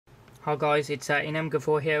Hi guys, it's Inem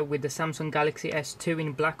Ghafoor here with the Samsung Galaxy S2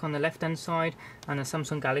 in black on the left hand side and the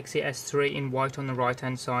Samsung Galaxy S3 in white on the right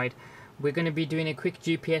hand side. We're going to be doing a quick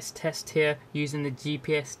GPS test here using the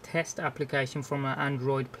GPS test application from our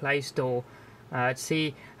Android Play Store to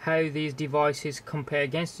see how these devices compare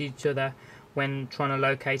against each other when trying to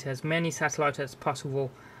locate as many satellites as possible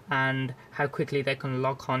and how quickly they can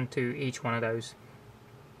lock on to each one of those.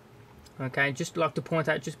 Okay, just like to point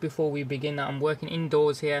out just before we begin that I'm working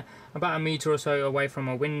indoors here, about a meter or so away from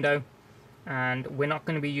a window, and we're not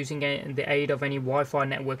going to be using the aid of any Wi-Fi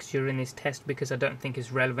networks during this test because I don't think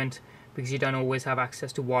it's relevant, because you don't always have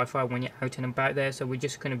access to Wi-Fi when you're out and about there. So we're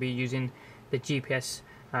just going to be using the GPS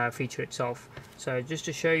feature itself. So just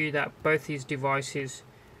to show you that both these devices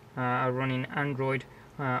are running Android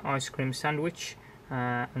Ice Cream Sandwich,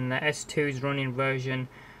 and the S2 is running version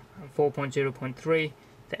 4.0.3.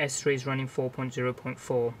 The S3 is running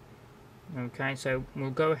 4.0.4. Okay, so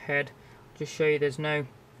we'll go ahead, just show you there's no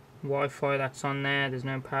Wi-Fi that's on there, there's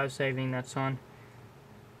no power saving that's on,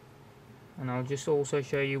 and I'll just also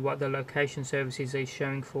show you what the location services is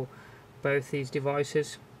showing for both these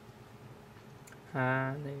devices.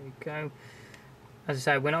 There we go. As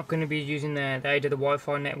I say, we're not going to be using the aid of the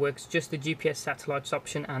Wi-Fi networks, just the GPS satellites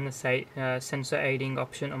option and the sensor aiding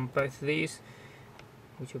option on both of these,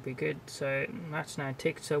 which will be good. So that's now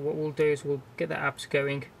ticked. So what we'll do is we'll get the apps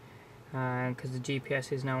going because the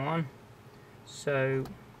GPS is now on. So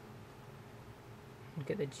we'll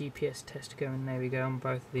get the GPS test going. There we go, on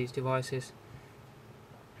both of these devices.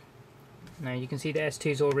 Now you can see the S2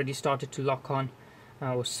 has already started to lock on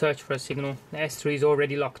or search for a signal. The S3 is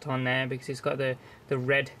already locked on there because it's got the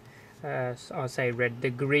red, I'll say red,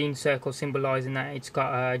 the green circle symbolising that it's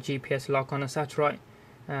got a GPS lock on a satellite.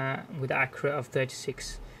 With an accurate of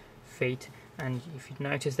 36 feet, and if you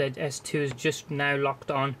notice that S2 is just now locked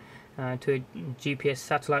on to a GPS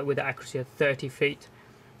satellite with an accuracy of 30 feet,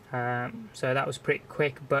 so that was pretty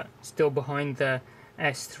quick, but still behind the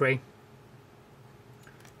S3.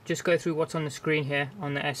 Just go through what's on the screen here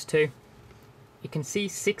on the S2. You can see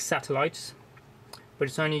 6 satellites, but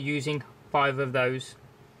it's only using 5 of those.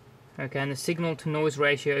 Okay, and the signal to noise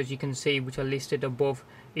ratios you can see, which are listed above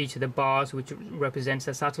each of the bars, which represents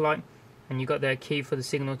a satellite, and you got the key for the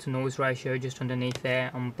signal to noise ratio just underneath there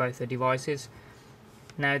on both the devices.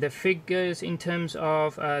 Now the figures in terms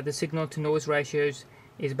of the signal to noise ratios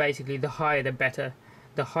is basically the higher the better.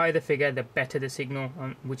 The higher the figure, the better the signal,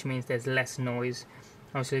 which means there's less noise.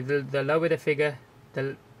 Obviously the lower the figure,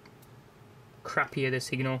 the crappier the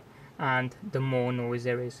signal and the more noise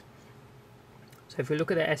there is. So if we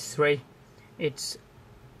look at the S3, it's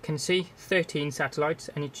can see 13 satellites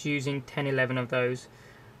and it's using 10-11 of those,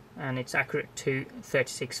 and it's accurate to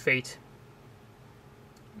 36 feet,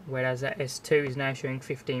 whereas the S2 is now showing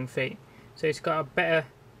 15 feet. So it's got a better,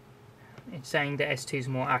 it's saying the S2 is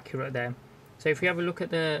more accurate there. So if we have a look at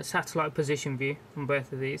the satellite position view from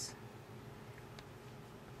both of these,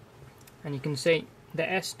 and you can see the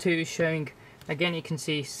S2 is showing, again you can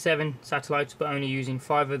see 7 satellites but only using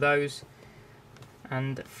 5 of those,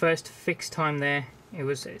 and first fixed time there it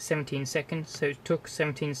was 17 seconds, so it took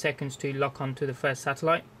 17 seconds to lock onto the first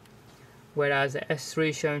satellite, whereas the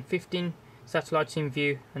S3 is showing 15 satellites in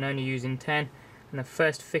view and only using 10, and the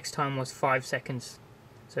first fixed time was 5 seconds,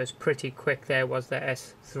 so it's pretty quick there was the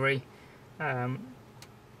S3,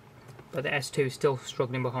 but the S2 is still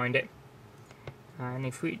struggling behind it. And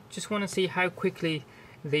if we just want to see how quickly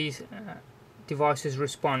these devices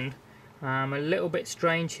respond, a little bit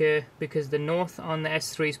strange here because the north on the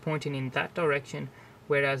S3 is pointing in that direction,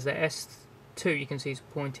 whereas the S2 you can see is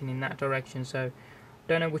pointing in that direction, so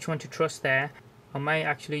don't know which one to trust there. I may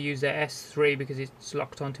actually use the S3 because it's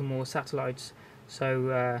locked onto more satellites,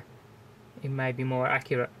 so it may be more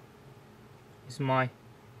accurate, is my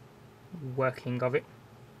working of it.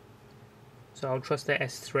 So I'll trust the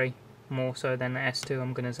S3 more so than the S2,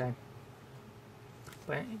 I'm gonna say.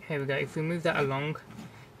 But here we go, if we move that along,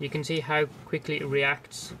 you can see how quickly it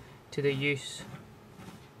reacts to the use,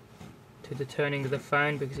 to the turning of the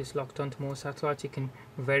phone, because it's locked onto more satellites. It can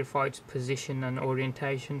verify its position and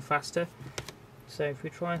orientation faster. So if we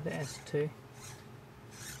try the S2,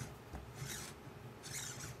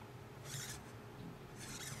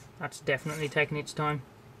 that's definitely taking its time.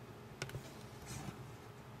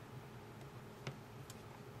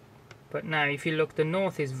 But now if you look, the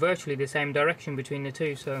north is virtually the same direction between the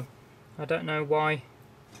two, so I don't know why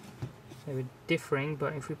they were differing,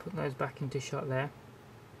 but if we put those back into shot there,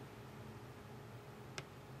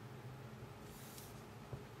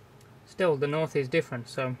 still the north is different,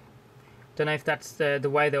 so don't know if that's the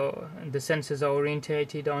way the sensors are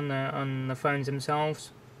orientated on the phones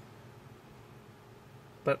themselves,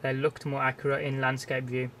 but they looked more accurate in landscape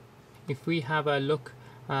view. If we have a look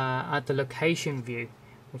at the location view,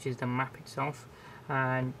 which is the map itself,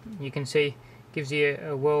 and you can see gives you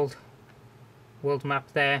a world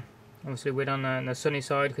map there. Obviously we're on the sunny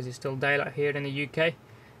side because it's still daylight here in the UK,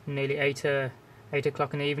 nearly 8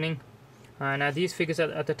 o'clock in the evening. Now these figures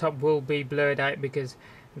at the top will be blurred out because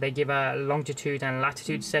they give our longitude and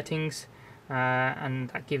latitude settings, and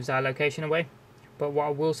that gives our location away. But what I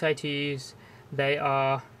will say to you is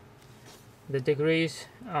the degrees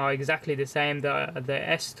are exactly the same. The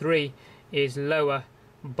S3 is lower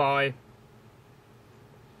by,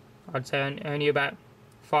 I'd say, only about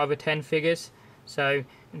 5 or 10 figures, so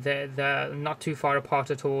they're not too far apart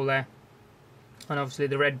at all there. And obviously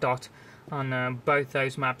the red dot on both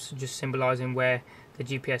those maps just symbolising where the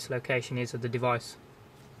GPS location is of the device.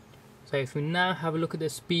 So if we now have a look at the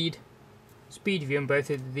speed view on both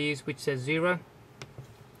of these, which says 0,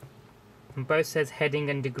 and both says heading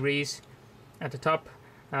and degrees at the top.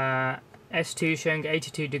 S2 showing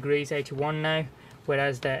 82 degrees 81 now,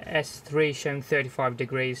 whereas the S3 showing 35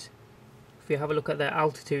 degrees. If you have a look at the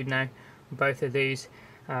altitude now, both of these,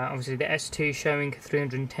 obviously the S2 showing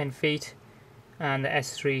 310 feet and the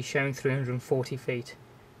S3 showing 340 feet.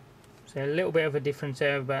 So a little bit of a difference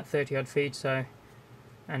there, about 30 odd feet. So,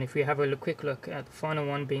 and if we have a quick look at the final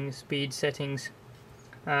one being speed settings,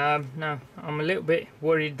 now I'm a little bit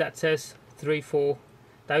worried that says 3-4.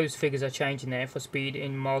 Those figures are changing there for speed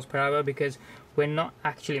in miles per hour because we're not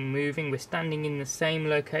actually moving. We're standing in the same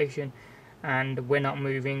location and we're not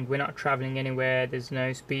moving, we're not traveling anywhere. There's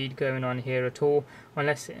no speed going on here at all,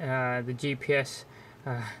 unless the GPS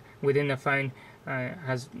within the phone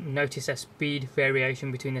has noticed a speed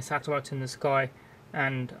variation between the satellites in the sky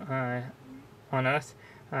and on Earth,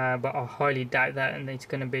 but I highly doubt that, and it's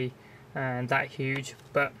going to be that huge.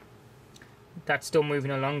 But that's still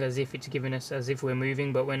moving along as if it's giving us as if we're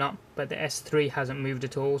moving, but we're not. But the S3 hasn't moved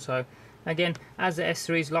at all. So again, as the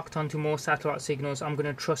S3 is locked onto more satellite signals, I'm going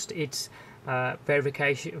to trust its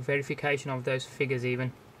verification of those figures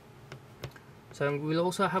even. So we'll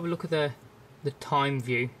also have a look at the time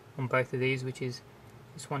view on both of these, which is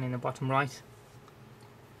this one in the bottom right.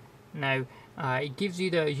 Now it gives you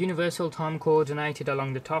the universal time coordinated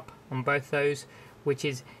along the top on both those, which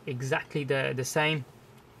is exactly the same,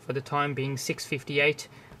 for the time being 6:58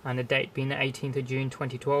 and the date being the 18th of June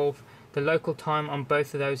 2012. The local time on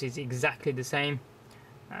both of those is exactly the same.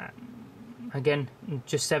 Again,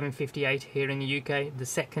 just 7:58 here in the UK. The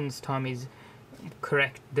seconds time is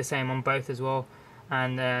correct, the same on both as well,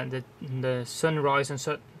 and the sunrise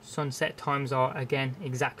and sunset times are again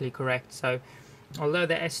exactly correct. So although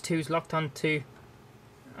the S2 is locked onto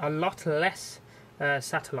a lot less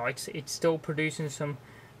satellites, it's still producing some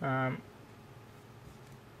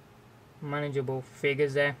manageable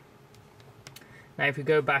figures there. Now if we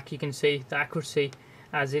go back, you can see the accuracy,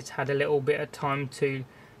 as it's had a little bit of time to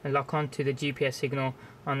lock onto the GPS signal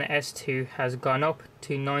on the S2, has gone up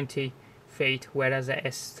to 90 feet, whereas the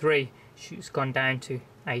S3 has gone down to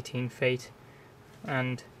 18 feet.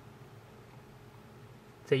 And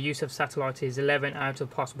the use of satellite is 11 out of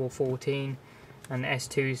possible 14, and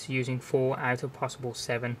S2 is using 4 out of possible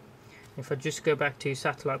 7. If I just go back to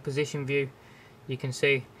satellite position view, you can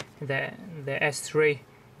see that the S3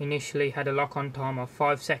 initially had a lock-on time of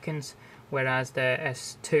 5 seconds, whereas the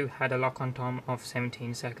S2 had a lock-on time of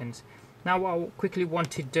 17 seconds. Now what I quickly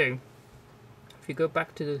want to do, if you go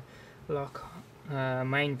back to the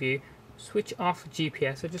main view, switch off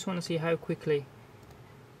GPS. I just want to see how quickly.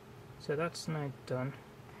 So that's now done.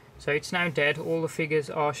 So it's now dead. All the figures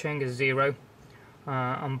are showing as 0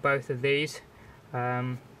 on both of these.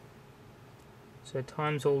 So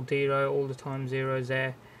time's all 0, all the time 0's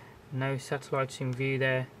there. No satellites in view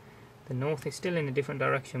there. The north is still in a different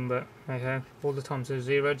direction, but all the times are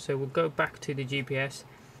 0'd. So we'll go back to the GPS.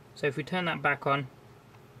 So if we turn that back on,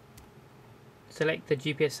 select the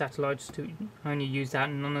GPS satellites to only use that,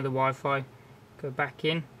 none of the Wi-Fi. Go back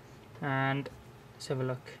in and let's have a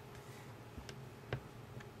look.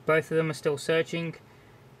 Both of them are still searching.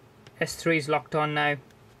 S3 is locked on now.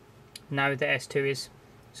 Now the S2 is.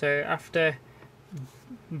 So after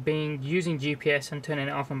using GPS and turning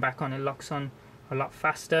it off and back on, it locks on a lot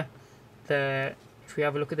faster. If we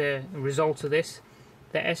have a look at the results of this,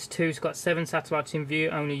 the S2's got 7 satellites in view,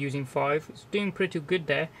 only using 5. It's doing pretty good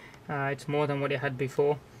there. It's more than what it had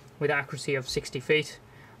before, with accuracy of 60 feet.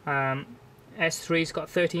 S3's got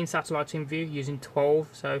 13 satellites in view, using 12,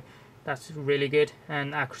 so that's really good,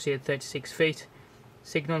 and accuracy at 36 feet.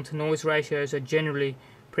 Signal to noise ratios are generally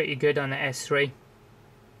pretty good on the S3.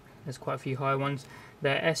 There's quite a few high ones. The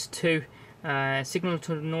S2 signal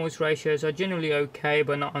to noise ratios are generally okay,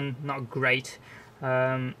 but not great.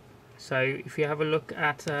 So if you have a look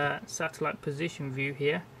at satellite position view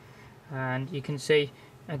here, and you can see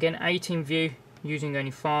again 18 view using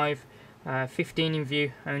only 5, 15 in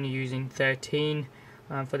view only using 13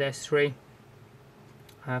 for the S3.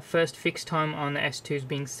 First fixed time on the S2 is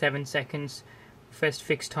being 7 seconds. First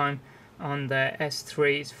fixed time on the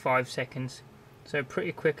S3 is 5 seconds. So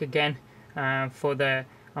pretty quick again for the.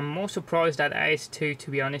 I'm more surprised at the S2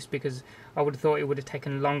 to be honest, because I would have thought it would have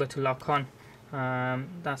taken longer to lock on.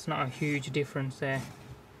 That's not a huge difference there.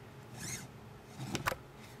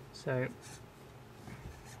 So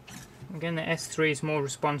again, the S3 is more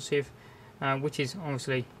responsive, which is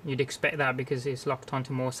obviously you'd expect that because it's locked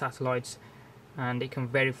onto more satellites, and it can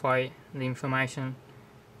verify the information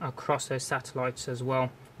across those satellites as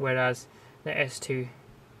well, whereas the S2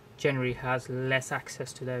 generally has less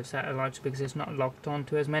access to those satellites because it's not locked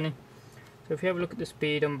onto as many. So if you have a look at the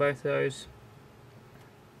speed on both those,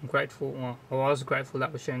 I'm grateful, well, I was grateful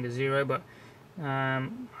that was showing a 0, but I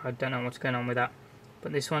don't know what's going on with that.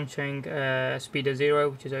 But this one's showing a speed of 0,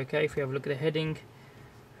 which is okay. If you have a look at the heading,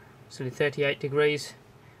 it's only 38 degrees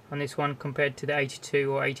on this one compared to the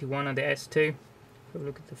 82 or 81 on the S2. If you have a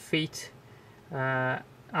look at the feet,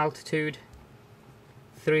 altitude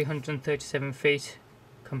 337 feet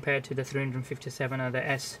compared to the 357 of the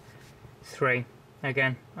S3.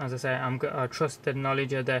 Again, as I say, I trust the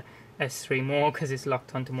knowledge of the S3 more because it's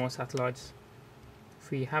locked onto more satellites. If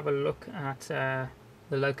we have a look at the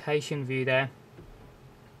location view there,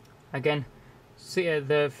 again, see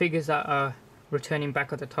the figures that are returning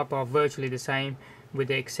back at the top are virtually the same, with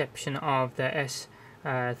the exception of the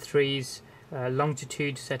S3's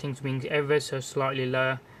longitude settings being ever so slightly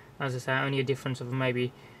lower. As I say, only a difference of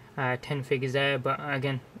maybe 10 figures there, but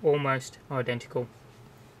again, almost identical.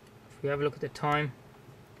 If we have a look at the time,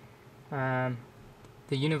 the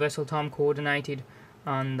universal time coordinated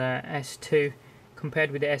on the S2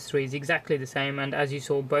 compared with the S3 is exactly the same, and as you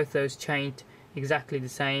saw, both those changed exactly the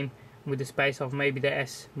same, with the space of maybe the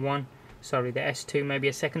S2 maybe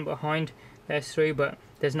a second behind the S3, but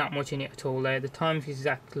there's not much in it at all there. The time is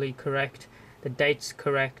exactly correct, the date's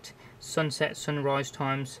correct, sunset, sunrise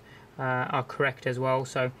times are correct as well,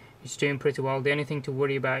 so it's doing pretty well. The only thing to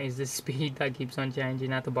worry about is the speed that keeps on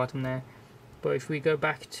changing at the bottom there. But if we go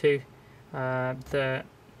back to the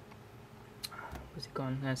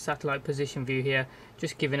satellite position view here,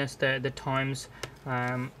 just giving us the times,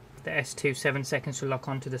 the S2 7 seconds to lock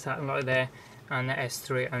onto the satellite there, and the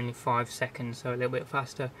S3 only 5 seconds, so a little bit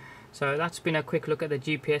faster. So that's been a quick look at the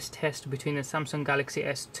GPS test between the Samsung Galaxy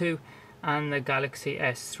S2 and the Galaxy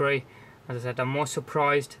S3. As I said, I'm more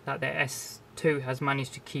surprised that the S2 has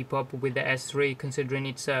managed to keep up with the S3 considering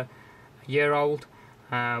it's a year old,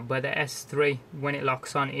 but the S3, when it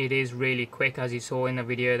locks on, it is really quick, as you saw in the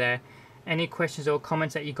video there. Any questions or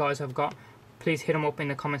comments that you guys have got, please hit them up in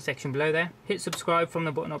the comment section below there. Hit subscribe from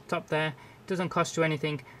the button up top there. It doesn't cost you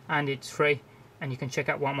anything and it's free, and you can check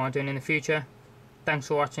out what I'm doing in the future. Thanks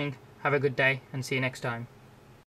for watching, have a good day, and see you next time.